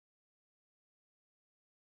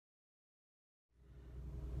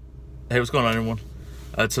Hey, what's going on, everyone?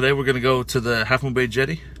 Today we're gonna go to the Half Moon Bay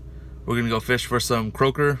jetty. We're gonna go fish for some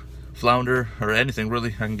croaker, flounder, or anything really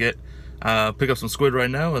I can get. Pick up some squid right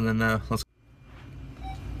now, and then let's. All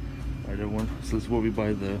right, everyone. So this is where we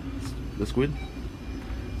buy the squid. Right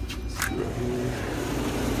here.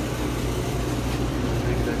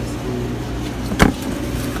 Take that squid.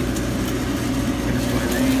 I just buy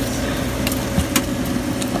these.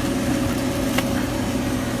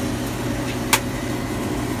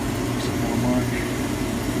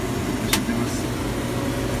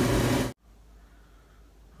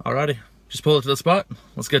 Alrighty, just pull it to the spot.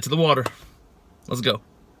 Let's get to the water. Let's go.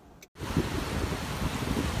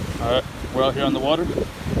 Alright, we're out here on the water. Using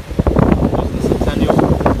the Centennial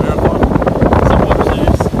Marathon. Some water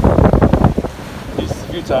series. Used this a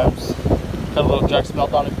few times. Had a little jack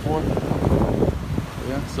smelt on it before.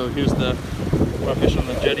 Yeah, so here's the we're fishing on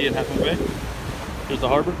the jetty in Half Moon Bay. Here's the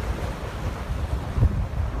harbor.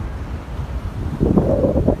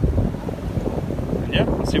 And yeah,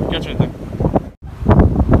 let's see if we catch anything.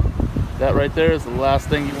 That right there is the last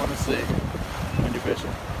thing you want to see when you're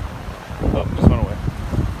fishing. Oh, just went away.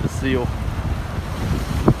 The seal.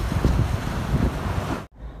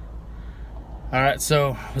 Alright,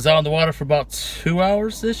 so I was out on the water for about 2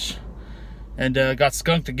 hours-ish and got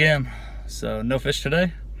skunked again. So no fish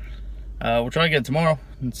today. We'll try again tomorrow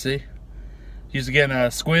and see. Use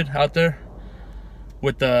again squid out there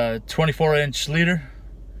with the 24-inch leader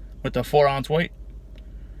with the 4-ounce weight.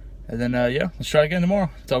 And then yeah, let's try again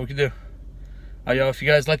tomorrow. That's all we can do. Yo, if you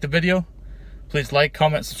guys like the video, please like,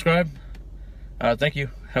 comment, subscribe. Thank you.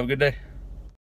 Have a good day.